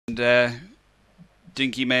And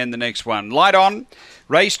Dinky Man the next one. Light on.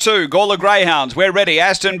 Race 2, Gawler Greyhounds. We're ready.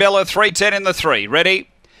 Aston Bella 3:10 in the 3. Ready?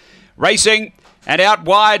 Racing. And out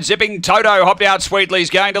wide, Zipping Toto hopped out sweetly. He's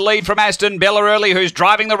going to lead from Aston Bella early, who's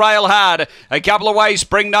driving the rail hard. A couple away,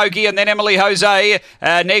 Spring Noki and then Emily Jose.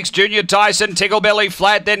 Next, Junior Tyson, Tickle Belly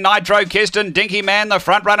Flat, then Nitro Kissed and Dinky Man, the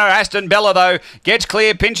front runner. Aston Bella, though, gets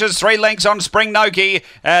clear, pinches 3 lengths on Spring Noki.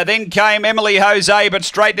 Then came Emily Jose, but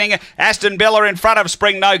straightening. Aston Bella in front of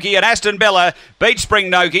Spring Noki, and Aston Bella beats Spring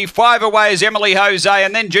Noki. 5 away is Emily Jose,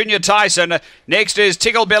 and then Junior Tyson. Next is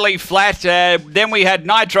Tickle Belly Flat. Then we had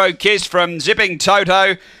Nitro Kissed from Zipping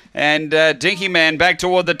Toto, and Dinky Man back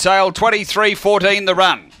toward the tail. 23-14 the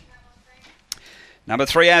run. Number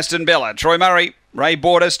 3 Aston Bella. Troy Murray, Ray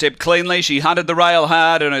Border stepped cleanly. She hunted the rail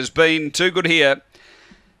hard and has been too good here.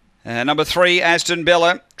 Number 3 Aston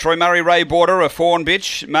Bella. Troy Murray, Ray Border, a fawn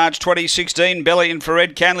bitch. March 2016. Bella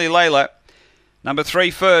Infrared, Canley Layla. Number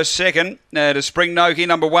 3 first, second to Spring Noki.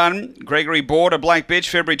 Number 1 Gregory Border, Black Bitch,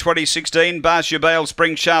 February 2016. Basia Bale,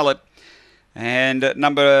 Spring Charlotte. And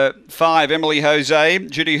number 5, Emily Jose,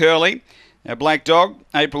 Judy Hurley, Black Dog,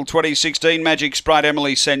 April 2016, Magic Sprite,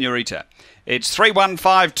 Emily Senorita. It's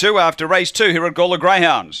 3-1-5-2 after race 2 here at Gawler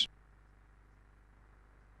Greyhounds.